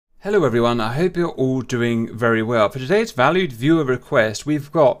Hello everyone, I hope you're all doing very well. For today's valued viewer request,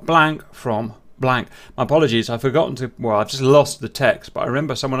 we've got blank from blank. My apologies, I've forgotten to, well, I've just lost the text, but I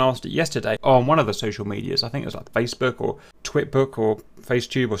remember someone asked it yesterday on one of the social medias. I think it was like Facebook or Twitbook or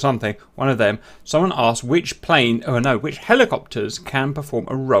FaceTube or something, one of them. Someone asked which which helicopters can perform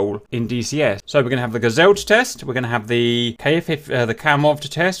a role in DCS. So we're going to have the Gazelle to test, we're going to have the the Kamov to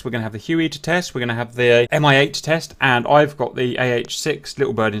test, we're going to have the Huey to test, we're going to have the MI8 to test, and I've got the AH6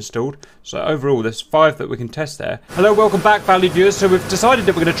 Little Bird installed. So overall, there's 5 that we can test there. Hello, welcome back, valued viewers. So we've decided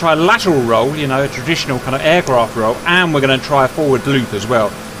that we're going to try a lateral roll, you know, a traditional kind of aircraft roll, and we're going to try a forward loop as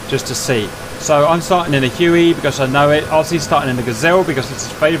well, just to see. So I'm starting in a Huey because I know it. RC's starting in a Gazelle because it's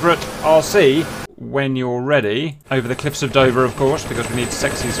his favourite. RC, when you're ready, over the cliffs of Dover, of course, because we need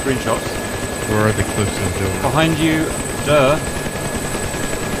sexy screenshots. Where are the cliffs of Dover? Behind you, duh.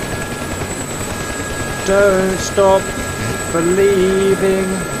 Don't stop believing.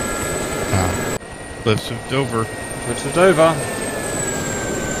 Cliffs of Dover. Cliffs of Dover.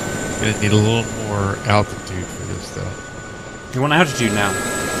 Gonna need a little more altitude for this, though. You want altitude now?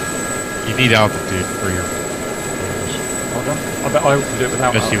 You need altitude for your. Hold on. I bet I can do it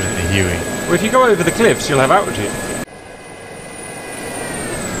without Especially altitude. with the Huey. Well, if you go over the cliffs, you'll have altitude.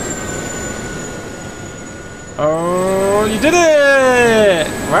 Oh, you did it!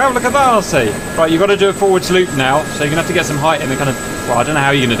 Well, look at that, RC. Right, you've got to do a forwards loop now, so you're going to have to get some height in the kind of... Well, I don't know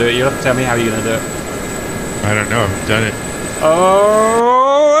how you're going to do it. You'll have to tell me how you're going to do it. I don't know. I've done it.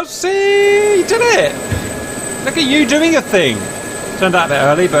 Oh, see, you did it! Look at you doing a thing. Turned out a bit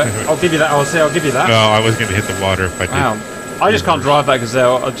early, but I'll give you that. I'll give you that. No, I was going to hit the water if I did. Wow. I just can't drive that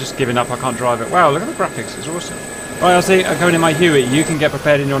Gazelle. I'm just giving up. I can't drive it. Wow, look at the graphics. It's awesome. Right, I'll see. I'm going in my Huey. You can get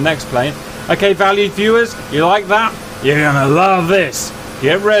prepared in your next plane. Okay, valued viewers, you like that? You're going to love this.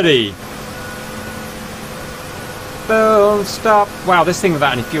 Get ready. Don't stop. Wow, this thing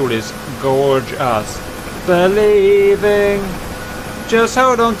without any fuel is gorgeous. Believing. Just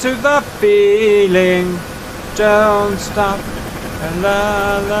hold on to the feeling. Don't stop.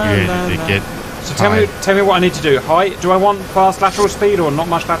 La, la, la, la. So tell me what I need to do. Height? Do I want fast lateral speed or not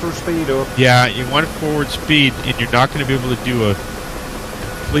much lateral speed? Or yeah, you want forward speed, and you're not going to be able to do a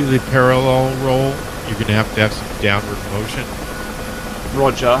completely parallel roll. You're going to have some downward motion.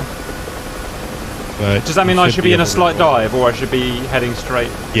 Roger. But does that mean I should be in a slight dive, or I should be heading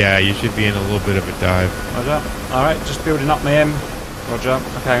straight? Yeah, you should be in a little bit of a dive. Roger. All right, just building up my M. Roger.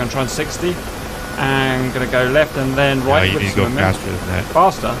 Okay, I'm going to try and 60. And going to go left and then right. No, you need to go faster than that.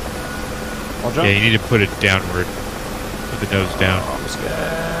 Faster? Roger. Yeah, you need to put it downward. Put the nose down. Oh, I'm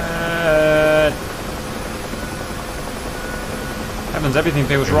scared. Heavens, everything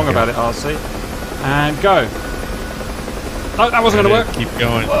feels wrong about it, RC. And go. No, that wasn't going to work. Keep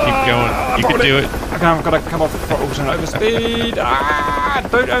going, keep going. You can do it. Okay, I've got to come off the throttle and overspeed.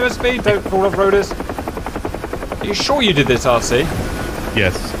 Don't overspeed. Don't fall off roaders. Are you sure you did this, RC?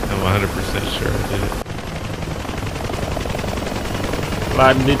 Yes, I'm 100% sure I did it.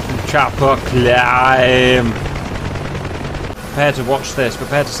 Climb, little chopper, climb. Prepare to watch this.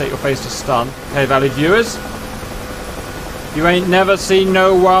 Prepare to set your face to stun. Okay, valued viewers. You ain't never seen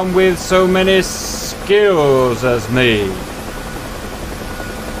no one with so many skills as me.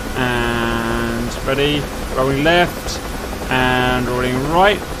 And ready. Rolling left. And rolling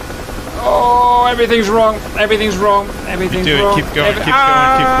right. Oh, everything's wrong. Everything's wrong. Everything's wrong. Keep going, keep going,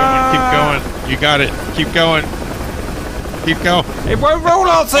 keep going, keep going. You got it. Keep going. Keep going. It won't roll,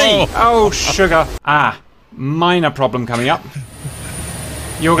 RC! Oh, sugar. Minor problem coming up.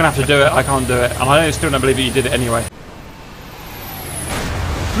 You're going to have to do it. I can't do it. And I still don't believe that you did it anyway.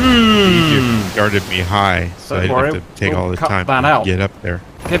 You started me high, so I worry, have to take all the time to get up there.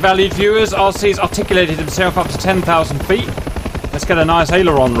 Okay, valued viewers, RC's articulated himself up to 10,000 feet. Let's get a nice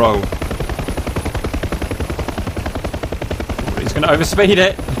aileron roll. He's going to overspeed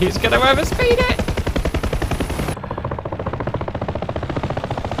it. He's going to overspeed it.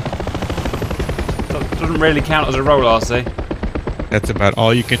 Doesn't really count as a roll, RC. That's about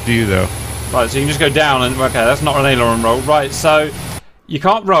all you can do, though. Right, so you can just go down and... Okay, that's not an aileron roll. Right, so... You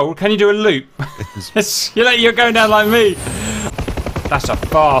can't roll. Can you do a loop? You're going down like me. That's a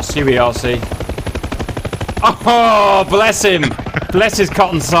fast Huey, RC. Oh, bless him. Bless his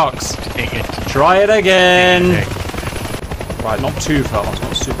cotton socks. Dang it. Try it again. Dang it. Right, not too fast,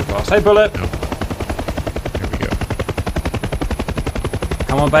 not super fast. Hey, bullet. No. There we go.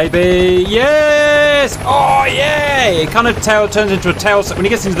 Come on, baby. Yes! Oh, yay! It kind of turns into a tail... When he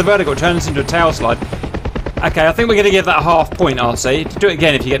gets into the vertical, it turns into a tail slide. Okay, I think we're going to give that a half point, RC. Do it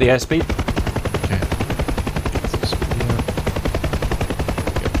again if you get the airspeed. Okay.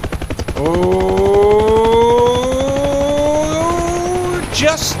 Oh,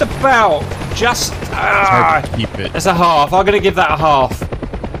 just about. Just. It's hard to keep it. It's a half. I'm going to give that a half.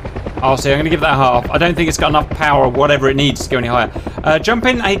 I'll see. I'm going to give that a half. I don't think it's got enough power or whatever it needs to go any higher. Jump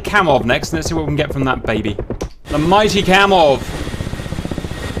in a Kamov next, and let's see what we can get from that baby. The mighty Kamov.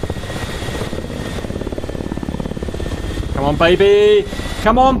 Come on, baby.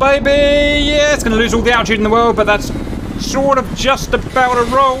 Come on, baby. Yeah, it's going to lose all the altitude in the world, but that's sort of just about a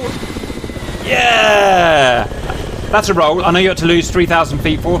roll. Yeah. That's a roll. I know you had to lose 3,000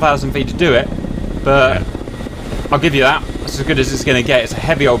 feet, 4,000 feet to do it, but I'll give you that. That's as good as it's going to get. It's a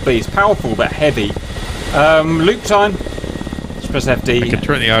heavy old beast. Powerful, but heavy. Loop time. Let's press FD. I can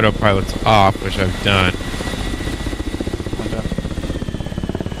turn the autopilots off, which I've done.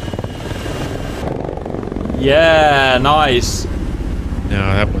 Yeah, nice. No,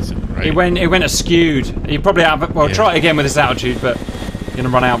 that wasn't right. It went askewed. You probably have. Well, try it again with this altitude, but you're going to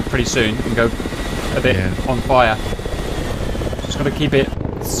run out pretty soon and go a bit on fire. Just got to keep it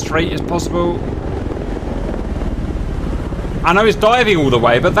straight as possible. I know it's diving all the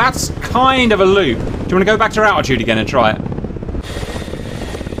way, but that's kind of a loop. Do you want to go back to altitude again and try it?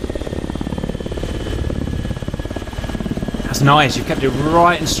 That's nice. You kept it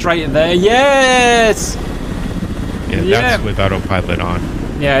right and straight in there. Yes! Yeah, that's with autopilot on.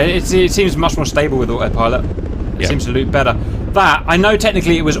 Yeah, it seems much more stable with autopilot. It seems to loop better. That, I know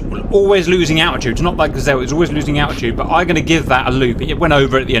technically it was always losing altitude. It's not like Gazelle, it was always losing altitude, but I'm going to give that a loop. It went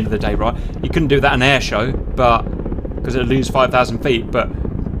over at the end of the day, right? You couldn't do that in an air show, but because it'd lose 5,000 feet, but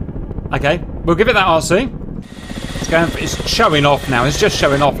okay. We'll give it that RC. It's showing off now. It's just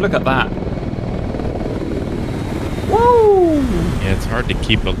showing off. Look at that. Woo! Yeah, it's hard to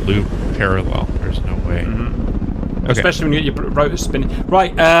keep a loop parallel. There's no way. Okay. Especially when you get your rotor spinning.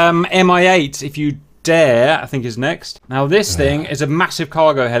 Right, MI8, if you dare, I think is next. Now this thing is a massive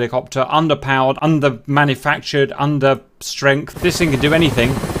cargo helicopter, underpowered, under-manufactured, under-strength. This thing can do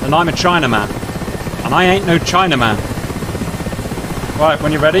anything, and I'm a Chinaman. And I ain't no Chinaman. Right,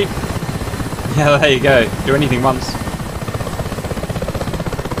 when you're ready. Yeah, there you go. Do anything once.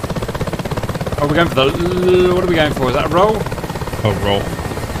 Oh, we're going for the... What are we going for? Is that a roll? Oh, roll.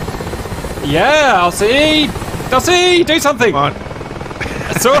 Yeah, I'll see. Dossie, do something! Come on.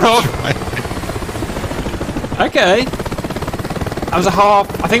 Sort of. Okay. That was a half.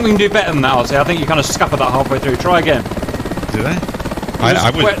 I think we can do better than that, I'll say. I think you kind of scuppered that halfway through. Try again. Did I? I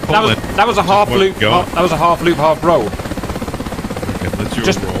was pulling. That was a half loop. That was a half loop, half roll. Okay, let's do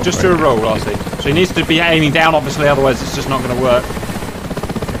a roll. Just do a roll, I'll see. So he needs to be aiming down, obviously, otherwise it's just not going to work.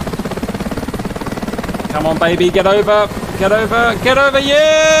 Come on, baby, get over. Get over. Get over,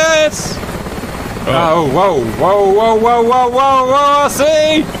 yes! Oh, whoa, whoa, whoa, whoa, whoa, whoa, whoa,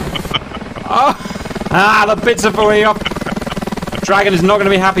 see? The bits are falling off. Dragon is not going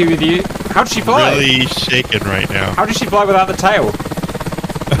to be happy with you. How does she fly? Really shaking right now. How does she fly without the tail?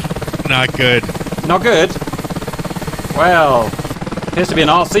 Not good. Not good? Well, appears to be an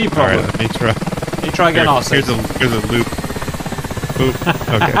RC problem. Alright, let me try. Let me try again, RC. Here's a loop. Boop.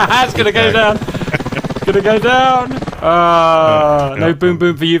 Okay. It's going to go down. It's going to go down. No boom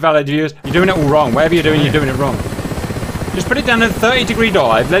boom for you, valid viewers. You're doing it all wrong. Whatever you're doing it wrong. Just put it down at a 30-degree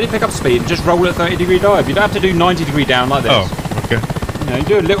dive, let it pick up speed, and just roll at 30-degree dive. You don't have to do 90-degree down like this. Oh, okay. You know, you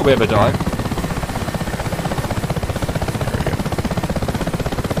do a little bit of a dive.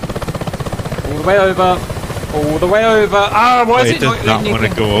 All the way over. All the way over. Ah, why is it does not want to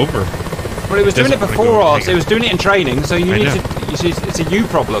go over? Well, it was doing it before us. It was doing it in training, so you need to... You see, it's a you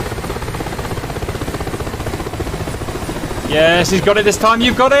problem. Yes, he's got it this time.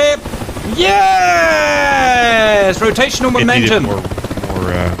 You've got it. Yes! Rotational momentum. More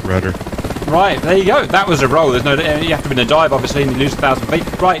rudder. Right, there you go. That was a roll. There's no. You have to be in a dive, obviously, and you lose 1,000 feet.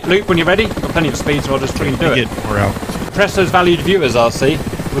 Right, Luke, when you're ready, you've got plenty of speed, so I'll just freaking do it. Get more out. Press those valued viewers, RC,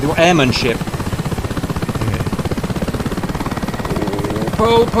 with your airmanship.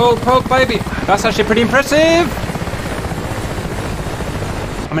 Pull, pull, pull, baby. That's actually pretty impressive.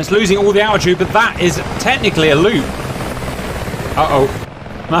 I mean, it's losing all the altitude, but that is technically a loop. Uh-oh.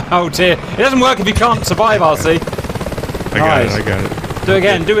 Oh dear. It doesn't work if you can't survive, RC. I got it. Do it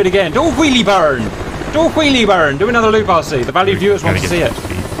again, do it again. Do a wheelie burn. Do a wheelie burn. Do another loop, RC. The valued viewers want to see it.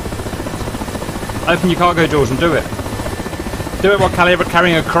 Open your cargo doors and do it. Do it while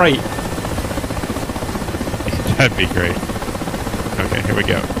carrying a crate. That'd be great. Okay, here we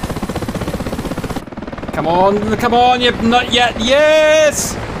go. Come on, you're not yet.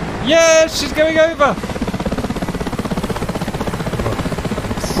 Yes! Yes, she's going over.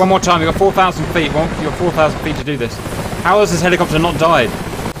 One more time, you've got 4,000 feet. You've got 4,000 feet to do this. How has this helicopter not died?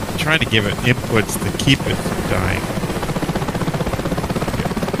 I'm trying to give it inputs to keep it from dying.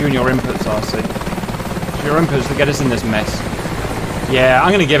 You and your inputs, RC. It's your inputs that get us in this mess. Yeah, I'm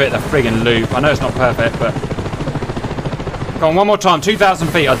going to give it the friggin' loop. I know it's not perfect, but... Go on, one more time. 2,000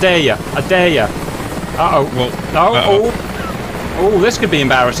 feet. I dare you. I dare you. Uh-oh. Well, No. Oh, this could be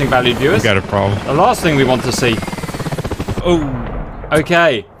embarrassing, valued viewers. we got a problem. The last thing we want to see. Oh.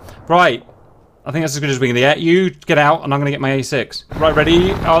 Okay. Right. I think that's as good as we can get. You get out, and I'm going to get my A6. Right, ready?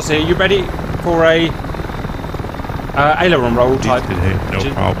 RC, you ready for a aileron roll type?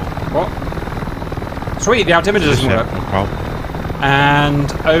 No problem. What? Sweet, the altimeter doesn't work. No problem.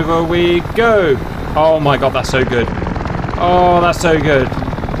 And over we go. Oh my god, that's so good. Oh, that's so good.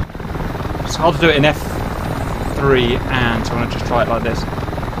 It's hard to do it in F3, and so I'm going to just try it like this.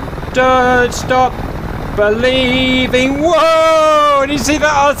 Don't stop believing. Whoa! Did you see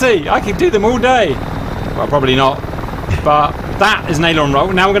that, RT? I could do them all day. Well, probably not. But that is an aileron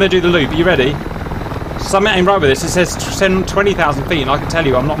roll. Now we're going to do the loop. Are you ready? Something ain't right with this. It says send 20,000 feet, and I can tell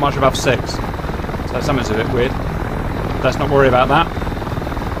you I'm not much above 6. So something's a bit weird. Let's not worry about that.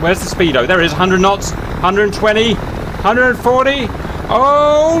 Where's the speedo? There it is. 100 knots. 120. 140.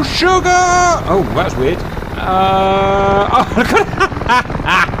 Oh, sugar! Oh, that's weird. Oh, look at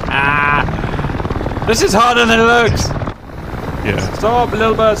This is harder than it looks. Yeah. Stop,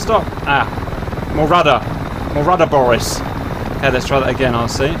 little bird, stop. Ah. More rudder. More rudder, Boris. Okay, let's try that again,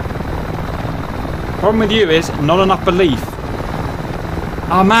 RC. Problem with you is not enough belief.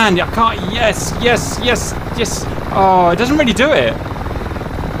 Oh man, I can't. Yes. Oh, it doesn't really do it.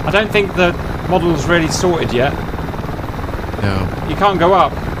 I don't think the model's really sorted yet. No. You can't go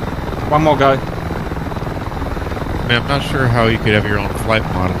up. One more go. I mean, I'm not sure how you could have your own flight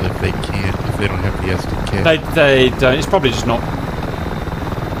model if they can't, if they don't have the SDK. They don't. It's probably just not.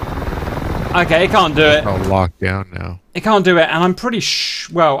 Okay, it can't do it. It's all locked down now. It can't do it, and I'm pretty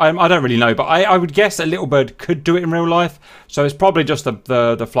well, I don't really know, but I would guess that Little Bird could do it in real life. So it's probably just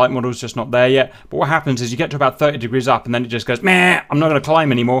the flight model's just not there yet. But what happens is you get to about 30 degrees up, and then it just goes, meh, I'm not going to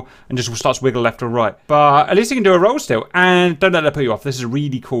climb anymore, and just starts to wiggle left or right. But at least you can do a roll still, and don't let that put you off. This is a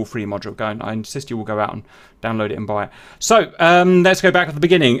really cool free module. I insist you will go out and download it and buy it. So let's go back to the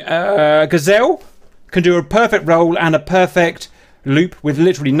beginning. Gazelle can do a perfect roll and a perfect loop with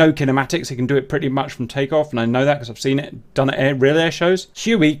literally no kinematics. He can do it pretty much from takeoff, and I know that because I've seen it done at real air shows.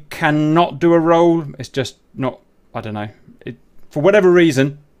 Huey cannot do a roll. It's just not, I don't know. For whatever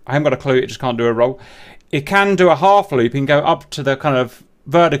reason, I haven't got a clue, it just can't do a roll. It can do a half loop and go up to the kind of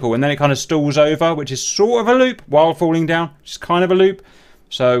vertical, and then it kind of stalls over, which is sort of a loop while falling down, which is kind of a loop.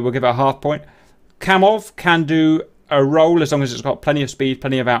 So we'll give it a half point. Kamov can do a roll as long as it's got plenty of speed,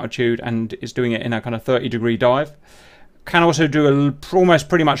 plenty of altitude, and is doing it in a kind of 30-degree dive. Can also do almost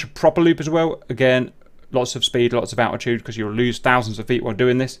pretty much a proper loop as well. Again, lots of speed, lots of altitude, because you'll lose thousands of feet while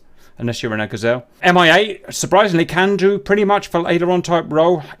doing this, unless you're in a Gazelle. MI8, surprisingly, can do pretty much full aileron type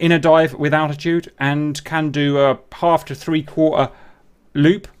roll in a dive with altitude, and can do a half to three-quarter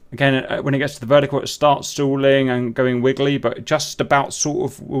loop. Again, when it gets to the vertical, it starts stalling and going wiggly, but just about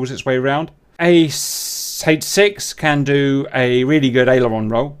sort of wheels its way around. A6 can do a really good aileron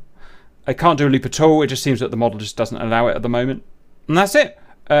roll. I can't do a loop at all. It just seems that the model just doesn't allow it at the moment. And that's it.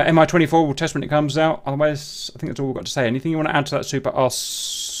 MI24 will test when it comes out. Otherwise, I think that's all we've got to say. Anything you want to add to that Super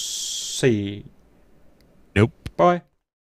RC? Nope. Bye.